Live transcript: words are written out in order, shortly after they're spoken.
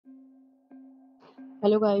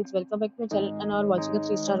Hello guys, welcome back to my channel and are watching a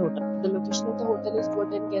 3-star hotel. The location of the hotel is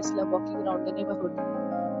good and guests love walking around the neighborhood.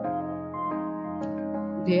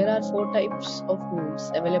 There are 4 types of rooms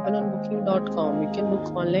available on booking.com. You can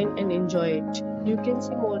book online and enjoy it. You can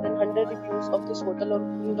see more than 100 reviews of this hotel on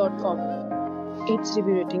booking.com. Its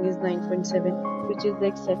review rating is 9.7, which is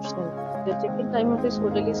exceptional. The check-in time of this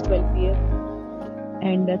hotel is 12 p.m.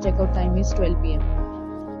 and the checkout time is 12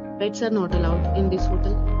 p.m. Pets are not allowed in this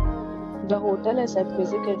hotel. The hotel accepts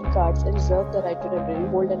basic credit cards and reserves the right to temporarily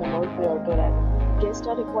hold an amount prior to arrival. Guests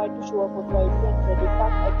are required to show a photo ID and credit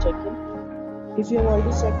card at check-in. If you have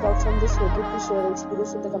already checked out from this hotel, please share your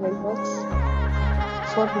experience in the comment box.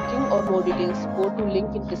 For booking or more details, go to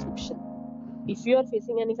link in description. If you are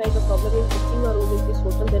facing any kind of problem in booking a room in this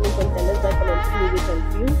hotel, then you can tell us by commenting. We will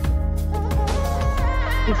help you.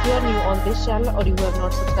 If you are new on this channel or you have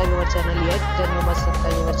not subscribed our channel yet, then you must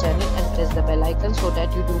subscribe our channel and press the bell icon so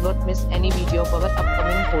that you do not miss any video of our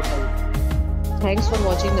upcoming hotel. Thanks for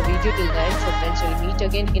watching the video till the end. So friends, will meet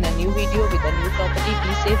again in a new video with a new property.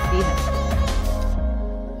 Be safe, be happy.